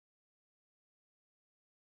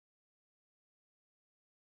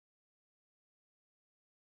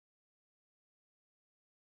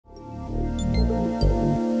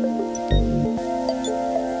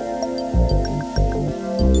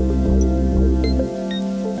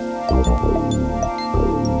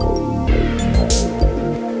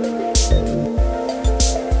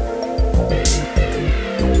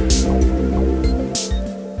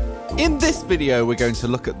video, we're going to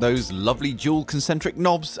look at those lovely dual concentric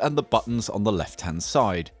knobs and the buttons on the left-hand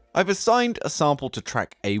side. I've assigned a sample to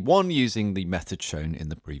track A1 using the method shown in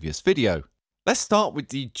the previous video. Let's start with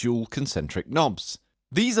the dual concentric knobs.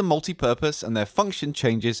 These are multi-purpose and their function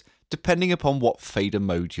changes depending upon what fader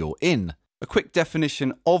mode you're in. A quick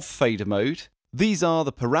definition of fader mode: these are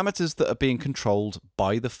the parameters that are being controlled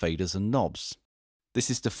by the faders and knobs.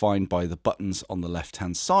 This is defined by the buttons on the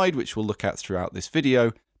left-hand side, which we'll look at throughout this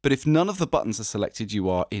video, but if none of the buttons are selected, you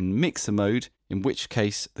are in mixer mode, in which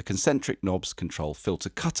case the concentric knobs control filter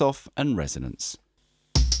cutoff and resonance.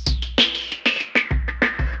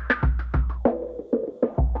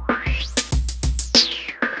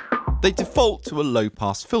 They default to a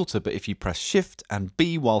low-pass filter, but if you press Shift and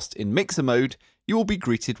B whilst in mixer mode, you will be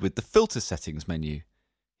greeted with the filter settings menu.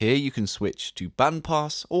 Here you can switch to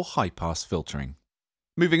bandpass or high-pass filtering.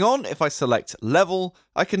 Moving on, if I select level,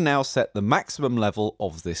 I can now set the maximum level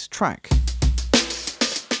of this track.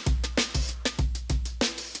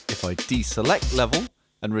 If I deselect level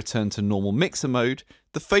and return to normal mixer mode,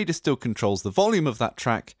 the fader still controls the volume of that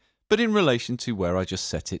track, but in relation to where I just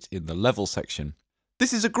set it in the level section.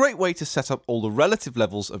 This is a great way to set up all the relative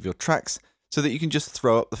levels of your tracks so that you can just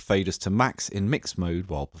throw up the faders to max in mix mode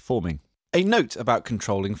while performing. A note about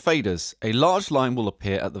controlling faders: a large line will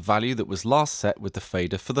appear at the value that was last set with the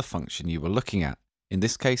fader for the function you were looking at, in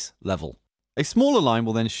this case level. A smaller line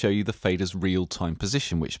will then show you the fader's real-time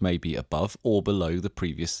position, which may be above or below the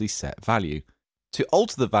previously set value. To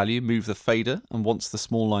alter the value, move the fader, and once the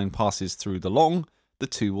small line passes through the long, the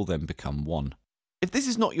two will then become one. If this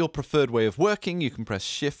is not your preferred way of working, you can press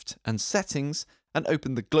Shift and Settings and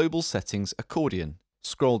open the Global Settings accordion.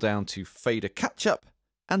 Scroll down to Fader Catch-Up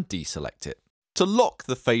and deselect it. To lock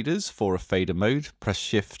the faders for a fader mode, press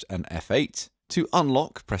Shift and F8. To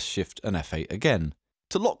unlock, press Shift and F8 again.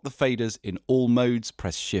 To lock the faders in all modes,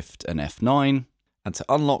 press Shift and F9. And to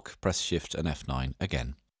unlock, press Shift and F9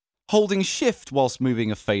 again. Holding Shift whilst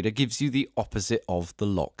moving a fader gives you the opposite of the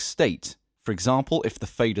lock state. For example, if the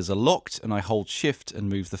faders are locked and I hold Shift and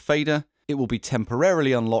move the fader, it will be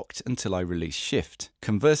temporarily unlocked until I release Shift.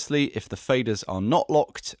 Conversely, if the faders are not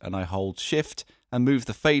locked and I hold Shift and move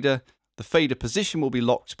the fader position will be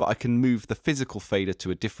locked, but I can move the physical fader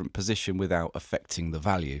to a different position without affecting the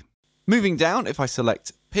value. Moving down, if I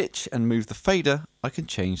select pitch and move the fader, I can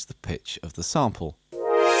change the pitch of the sample.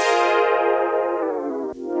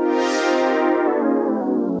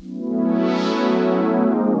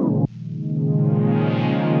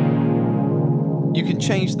 You can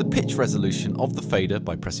change the pitch resolution of the fader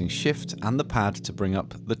by pressing Shift and the pad to bring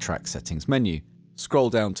up the track settings menu.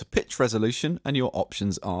 Scroll down to pitch resolution and your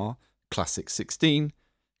options are Classic 16,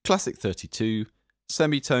 Classic 32,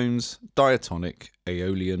 semitones, diatonic,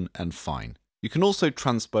 Aeolian and fine. You can also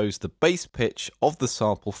transpose the bass pitch of the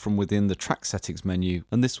sample from within the track settings menu,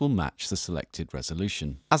 and this will match the selected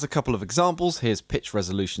resolution. As a couple of examples, here's pitch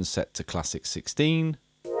resolution set to Classic 16,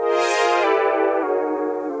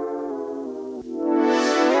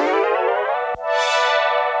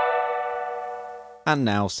 and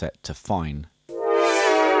now set to fine.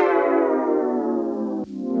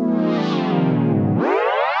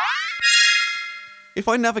 If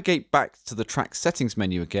I navigate back to the track settings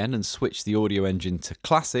menu again and switch the audio engine to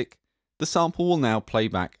classic, the sample will now play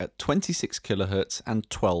back at 26 kHz and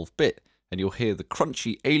 12-bit, and you'll hear the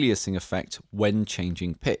crunchy aliasing effect when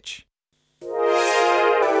changing pitch.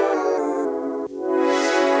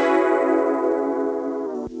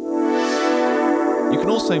 You can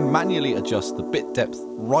also manually adjust the bit depth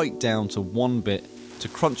right down to 1 bit to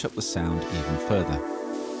crunch up the sound even further.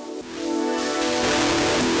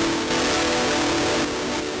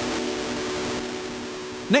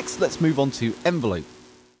 Next, let's move on to envelope.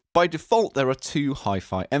 By default, there are 2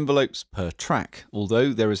 hi-fi envelopes per track,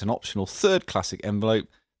 although there is an optional third classic envelope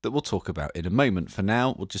that we'll talk about in a moment. For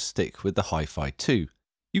now, we'll just stick with the hi-fi 2.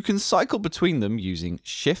 You can cycle between them using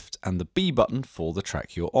Shift and the B button for the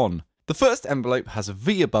track you're on. The first envelope has a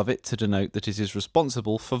V above it to denote that it is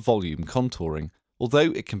responsible for volume contouring,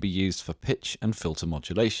 although it can be used for pitch and filter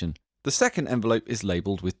modulation. The second envelope is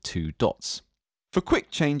labelled with 2 dots. For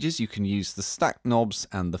quick changes, you can use the stack knobs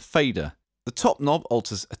and the fader. The top knob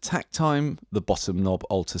alters attack time, the bottom knob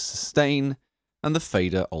alters sustain, and the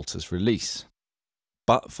fader alters release.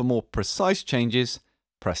 But for more precise changes,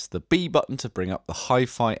 press the B button to bring up the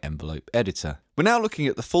hi-fi envelope editor. We're now looking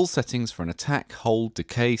at the full settings for an attack, hold,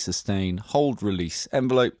 decay, sustain, hold, release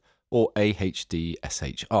envelope, or AHD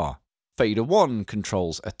SHR. Fader 1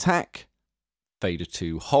 controls attack, Fader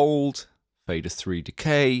 2 hold, Fader 3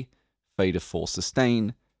 decay, Fader 4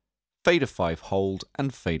 sustain, Fader 5 hold,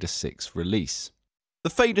 and Fader 6 release. The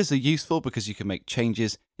faders are useful because you can make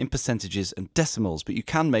changes in percentages and decimals, but you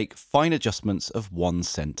can make fine adjustments of 1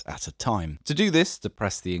 cent at a time. To do this,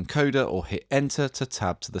 depress the encoder or hit enter to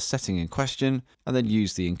tab to the setting in question, and then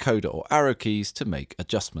use the encoder or arrow keys to make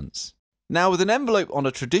adjustments. Now, with an envelope on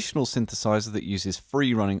a traditional synthesizer that uses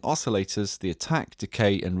free running oscillators, the attack,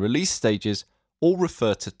 decay, and release stages all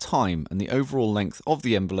refer to time, and the overall length of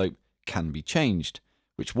the envelope can be changed,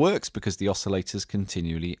 which works because the oscillators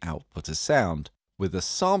continually output a sound. With a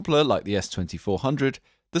sampler like the S2400,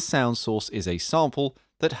 the sound source is a sample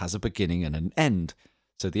that has a beginning and an end,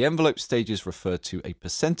 so the envelope stages refer to a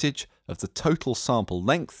percentage of the total sample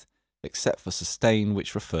length, except for sustain,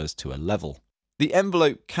 which refers to a level. The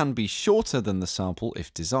envelope can be shorter than the sample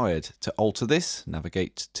if desired. To alter this,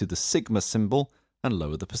 navigate to the sigma symbol and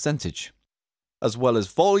lower the percentage. As well as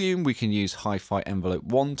volume, we can use Hi-Fi envelope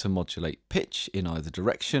 1 to modulate pitch in either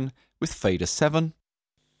direction with fader 7,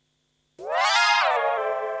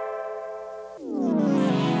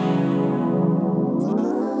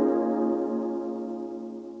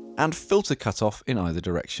 and filter cutoff in either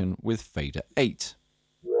direction with fader 8.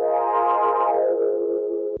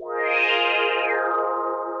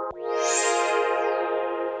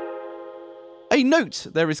 A note,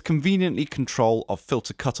 there is conveniently control of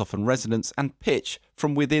filter cutoff and resonance and pitch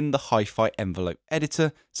from within the Hi-Fi envelope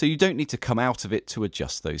editor, so you don't need to come out of it to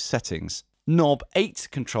adjust those settings. Knob 8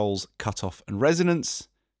 controls cutoff and resonance,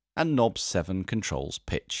 and knob 7 controls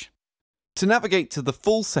pitch. To navigate to the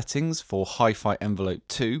full settings for Hi-Fi envelope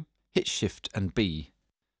 2, hit Shift and B.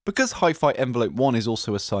 Because Hi-Fi envelope 1 is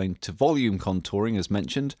also assigned to volume contouring as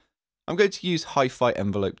mentioned, I'm going to use Hi-Fi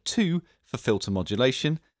envelope 2 for filter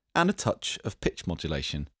modulation and a touch of pitch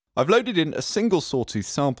modulation. I've loaded in a single sawtooth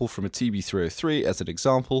sample from a Pt.2 as an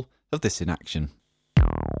example of this in action.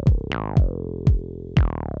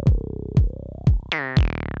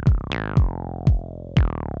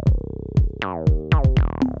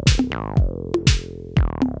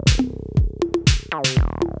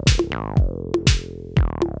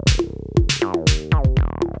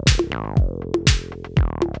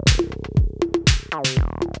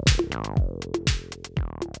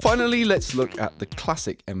 Finally, let's look at the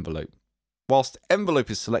classic envelope. Whilst envelope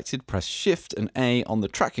is selected, press Shift and A on the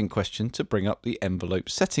track in question to bring up the envelope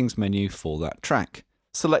settings menu for that track.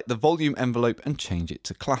 Select the volume envelope and change it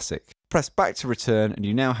to classic. Press back to return and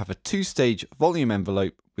you now have a 2-stage volume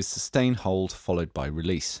envelope with sustain hold followed by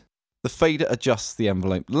release. The fader adjusts the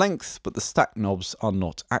envelope length, but the stack knobs are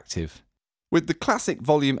not active. With the classic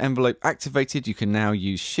volume envelope activated, you can now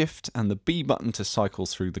use Shift and the B button to cycle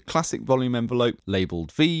through the classic volume envelope,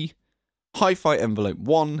 labelled V, Hi-Fi envelope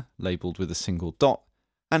 1, labelled with a single dot,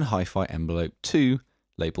 and Hi-Fi envelope 2,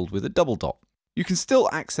 labelled with a double dot. You can still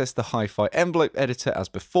access the Hi-Fi envelope editor as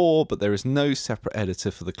before, but there is no separate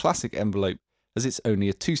editor for the classic envelope as it's only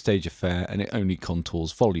a 2-stage affair and it only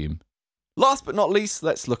contours volume. Last but not least,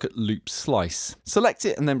 let's look at Loop Slice. Select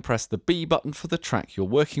it and then press the B button for the track you're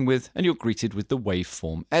working with and you're greeted with the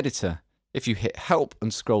waveform editor. If you hit Help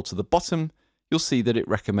and scroll to the bottom, you'll see that it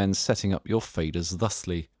recommends setting up your faders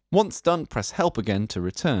thusly. Once done, press Help again to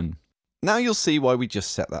return. Now you'll see why we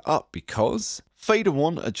just set that up, because fader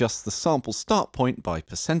 1 adjusts the sample start point by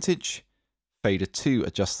percentage, fader 2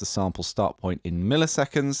 adjusts the sample start point in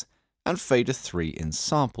milliseconds, and fader 3 in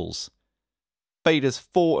samples. Faders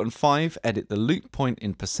 4 and 5 edit the loop point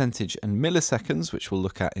in percentage and milliseconds, which we'll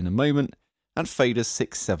look at in a moment, and faders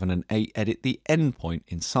 6, 7 and 8 edit the end point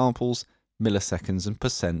in samples, milliseconds and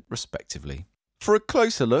percent respectively. For a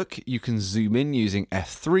closer look, you can zoom in using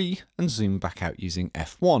F3 and zoom back out using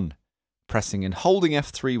F1. Pressing and holding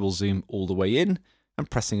F3 will zoom all the way in, and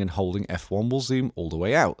pressing and holding F1 will zoom all the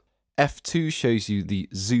way out. F2 shows you the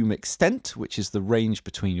zoom extent, which is the range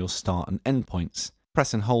between your start and end points.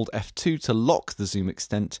 Press and hold F2 to lock the zoom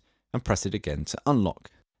extent, and press it again to unlock.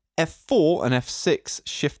 F4 and F6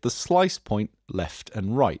 shift the slice point left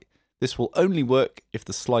and right. This will only work if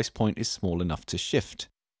the slice point is small enough to shift.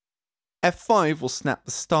 F5 will snap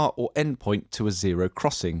the start or end point to a zero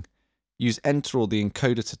crossing. Use Enter or the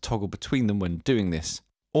encoder to toggle between them when doing this.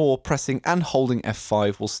 Or pressing and holding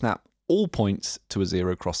F5 will snap all points to a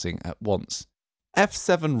zero crossing at once.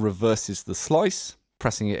 F7 reverses the slice.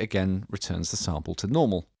 Pressing it again returns the sample to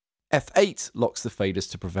normal. F8 locks the faders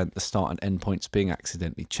to prevent the start and end points being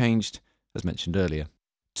accidentally changed, as mentioned earlier.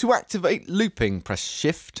 To activate looping, press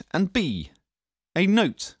Shift and B. A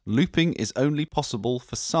note, looping is only possible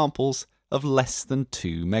for samples of less than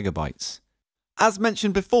 2 megabytes. As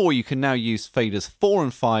mentioned before, you can now use faders 4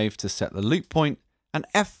 and 5 to set the loop point, and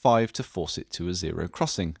F5 to force it to a zero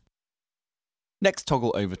crossing. Next,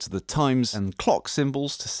 toggle over to the times and clock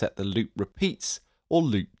symbols to set the loop repeats or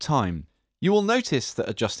loop time. You will notice that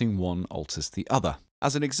adjusting one alters the other.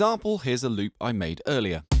 As an example, here's a loop I made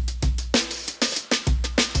earlier.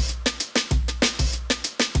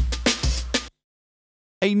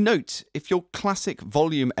 A note: if your classic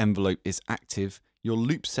volume envelope is active, your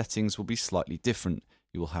loop settings will be slightly different.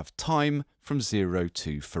 You will have time from 0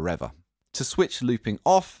 to forever. To switch looping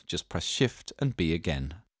off, just press Shift and B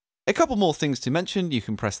again. A couple more things to mention: you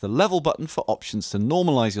can press the level button for options to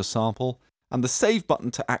normalize your sample, and the save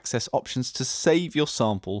button to access options to save your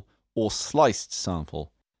sample or sliced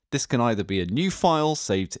sample. This can either be a new file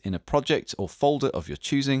saved in a project or folder of your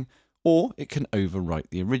choosing, or it can overwrite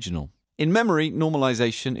the original. In memory,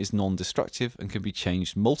 normalization is non-destructive and can be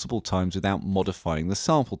changed multiple times without modifying the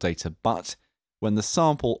sample data, but when the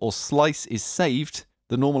sample or slice is saved,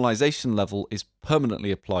 the normalization level is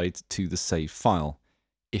permanently applied to the save file.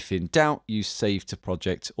 If in doubt, use Save to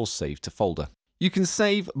Project or Save to Folder. You can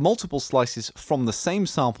save multiple slices from the same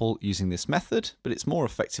sample using this method, but it's more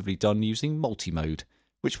effectively done using multi-mode,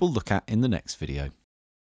 which we'll look at in the next video.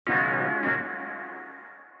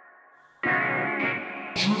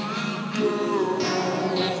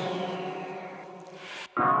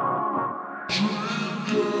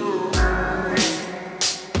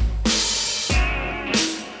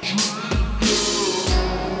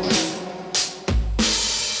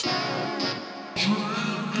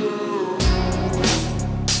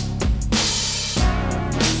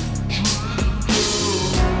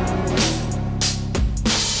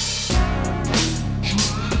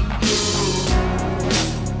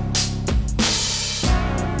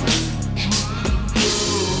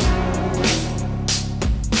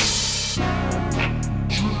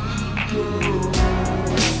 Pt.2